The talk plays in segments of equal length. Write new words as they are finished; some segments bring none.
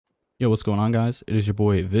Yo, what's going on, guys? It is your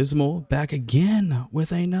boy Vismal back again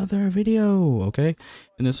with another video. Okay,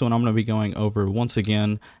 in this one I'm going to be going over once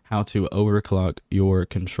again how to overclock your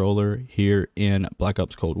controller here in Black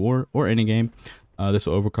Ops Cold War or any game. This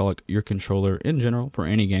will overclock your controller in general for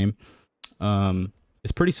any game.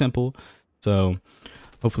 It's pretty simple, so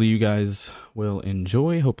hopefully you guys will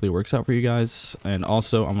enjoy. Hopefully it works out for you guys. And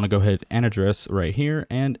also I'm going to go ahead and address right here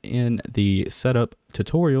and in the setup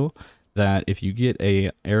tutorial that if you get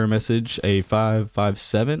a error message, a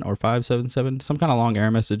 557 or 577, some kind of long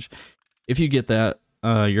error message, if you get that,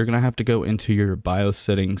 you're gonna have to go into your BIOS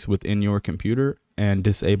settings within your computer and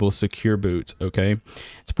disable secure boot. Okay,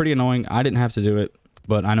 it's pretty annoying. I didn't have to do it,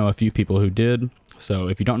 but I know a few people who did. So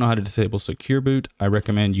if you don't know how to disable secure boot, I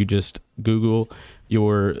recommend you just Google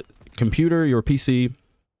your computer, your PC,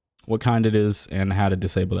 what kind it is, and how to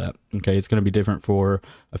disable that. Okay, it's gonna be different for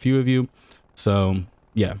a few of you. So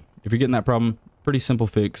yeah. If you're getting that problem, pretty simple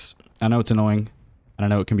fix. I know it's annoying, and I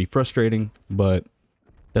know it can be frustrating, but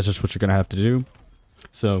that's just what you're going to have to do.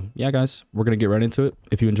 So, yeah, guys, we're going to get right into it.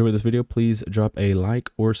 If you enjoyed this video, please drop a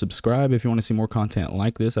like or subscribe if you want to see more content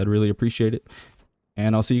like this. I'd really appreciate it.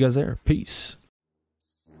 And I'll see you guys there. Peace.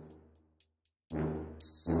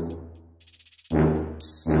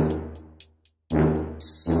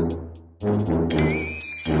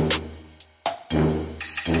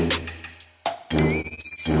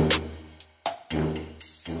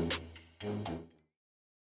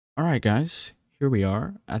 Alright guys, here we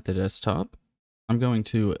are at the desktop. I'm going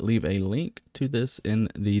to leave a link to this in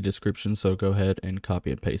the description, so go ahead and copy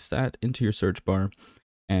and paste that into your search bar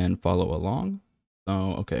and follow along.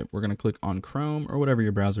 So, okay, we're going to click on Chrome or whatever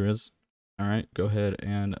your browser is. Alright, go ahead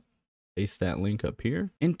and paste that link up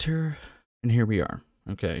here. Enter, and here we are.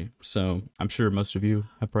 Okay, so I'm sure most of you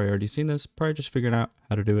have probably already seen this, probably just figured out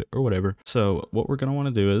how to do it or whatever. So what we're going to want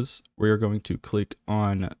to do is we're going to click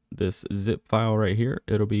on this zip file right here.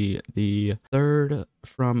 It'll be the third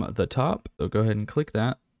from the top. So go ahead and click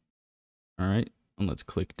that. All right, and let's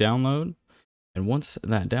click download. And once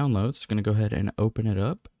that downloads, we're going to go ahead and open it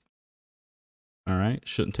up. All right,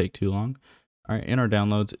 shouldn't take too long. All right, in our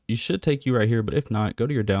downloads, you should take you right here, but if not, go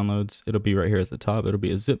to your downloads. It'll be right here at the top. It'll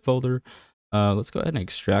be a zip folder. Let's go ahead and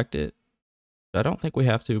extract it. I don't think we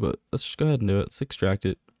have to, but let's just go ahead and do it. Let's extract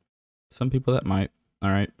it. Some people that might.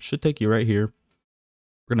 All right, should take you right here.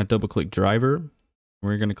 We're going to double click driver.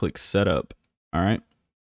 We're going to click setup. All right.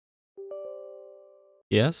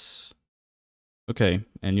 Yes. Okay,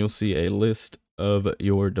 and you'll see a list of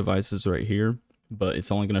your devices right here, but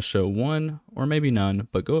it's only going to show one or maybe none.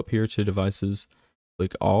 But go up here to devices,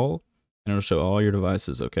 click all, and it'll show all your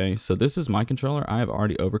devices. Okay, so this is my controller. I have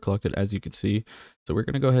already overclocked it, as you can see. So we're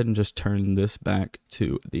going to go ahead and just turn this back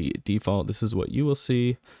to the default. This is what you will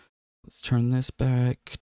see. Let's turn this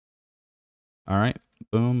back. All right,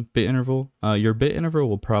 boom, bit interval. Your bit interval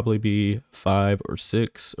will probably be 5 or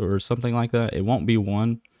 6 or something like that. It won't be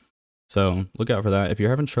 1. So look out for that. If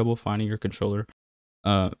you're having trouble finding your controller,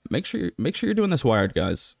 make sure you're doing this wired,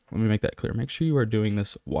 guys. Let me make that clear. Make sure you are doing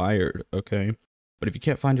this wired, okay? But if you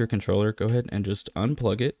can't find your controller, go ahead and just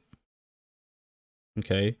unplug it.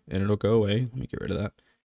 Okay, and it'll go away. Let me get rid of that.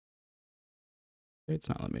 Okay, it's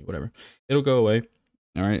not letting me, whatever. It'll go away.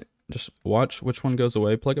 All right, just watch which one goes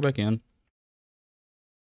away. Plug it back in.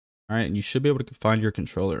 All right, and you should be able to find your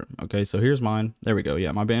controller. Okay, so here's mine. There we go.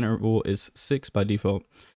 Yeah, my band interval is 6 by default.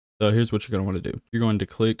 So here's what you're going to want to do. You're going to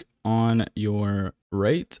click on your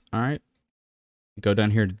rate. All right, go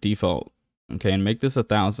down here to default. Okay, and make this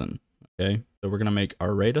 1,000. Okay, so we're going to make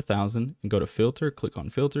our rate 1,000 and go to filter, click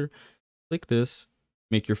on filter, click this,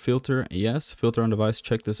 make your filter yes, filter on device,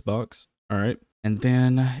 check this box. All right, and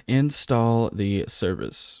then install the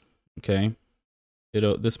service. Okay,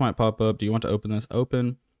 this might pop up. Do you want to open this?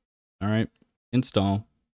 Open. All right, install.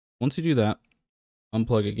 Once you do that,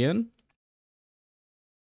 unplug again,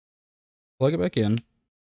 plug it back in,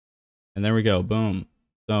 and there we go. Boom.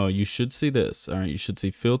 So you should see this. All right, you should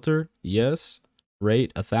see filter yes,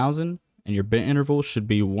 rate 1,000. And your bit interval should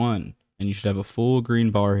be 1, and you should have a full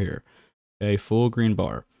green bar here. Okay, full green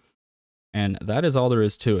bar. And that is all there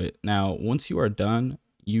is to it. Now, once you are done,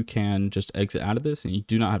 you can just exit out of this, and you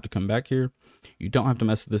do not have to come back here. You don't have to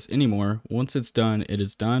mess with this anymore. Once it's done, it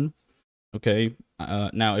is done. Okay,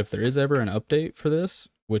 now if there is ever an update for this,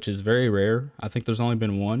 which is very rare, I think there's only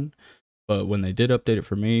been one, but when they did update it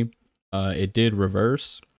for me, it did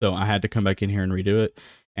reverse. So I had to come back in here and redo it.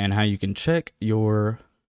 And how you can check your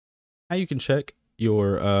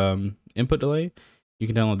input delay, you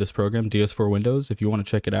can download this program, DS4 Windows. If you want to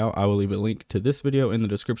check it out, I will leave a link to this video in the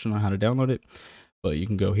description on how to download it. But you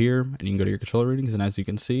can go here and you can go to your controller readings, and as you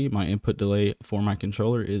can see, my input delay for my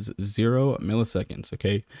controller is 0 milliseconds.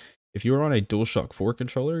 Okay, If you're on a DualShock 4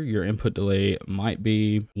 controller, your input delay might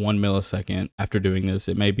be 1 millisecond after doing this.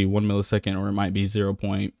 It may be 1 millisecond, or it might be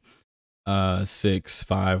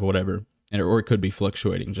 0.65, whatever. Or it could be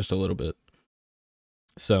fluctuating just a little bit.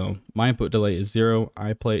 So my input delay is 0.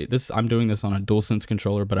 I'm doing this on a DualSense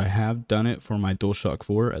controller, but I have done it for my DualShock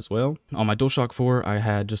 4 as well. On my DualShock 4, I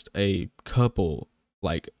had just a couple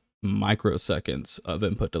like microseconds of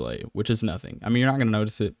input delay, which is nothing. I mean, you're not going to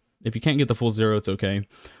notice it. If you can't get the full 0, it's okay.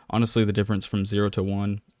 Honestly, the difference from 0 to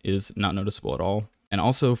 1 is not noticeable at all. And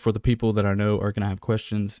also, for the people that I know are going to have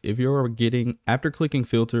questions, if you're getting, after clicking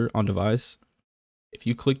filter on device, if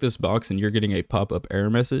you click this box and you're getting a pop-up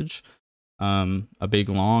error message, a big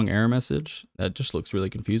long error message that just looks really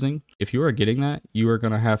confusing. If you are getting that, you are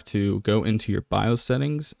going to have to go into your BIOS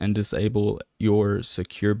settings and disable your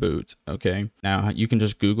secure boot. Okay, now you can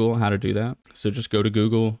just Google how to do that. So just go to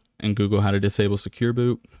Google and Google how to disable secure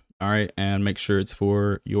boot. All right, and make sure it's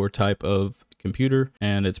for your type of computer,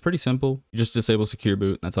 and it's pretty simple. You just disable secure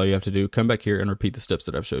boot. That's all you have to do. Come back here and repeat the steps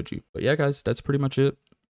that I've showed you. But yeah, guys, that's pretty much it.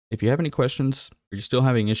 If you have any questions or you're still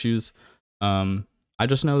having issues, I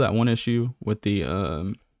just know that one issue with the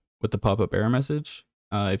pop-up error message.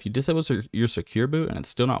 If you disable your secure boot and it's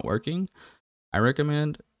still not working, I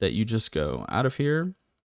recommend that you just go out of here.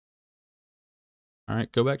 All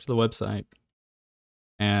right, go back to the website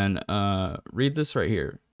and read this right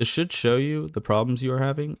here. This should show you the problems you are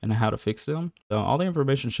having and how to fix them. So all the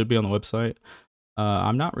information should be on the website.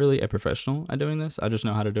 I'm not really a professional at doing this. I just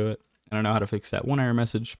know how to do it, and I know how to fix that one error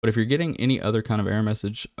message. But if you're getting any other kind of error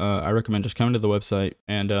message, I recommend just coming to the website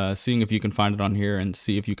and seeing if you can find it on here and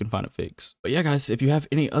see if you can find a fix. But yeah, guys, if you have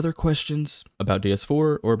any other questions about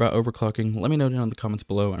DS4 or about overclocking, let me know down in the comments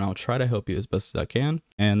below, and I'll try to help you as best as I can.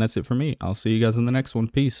 And that's it for me. I'll see you guys in the next one.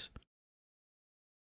 Peace.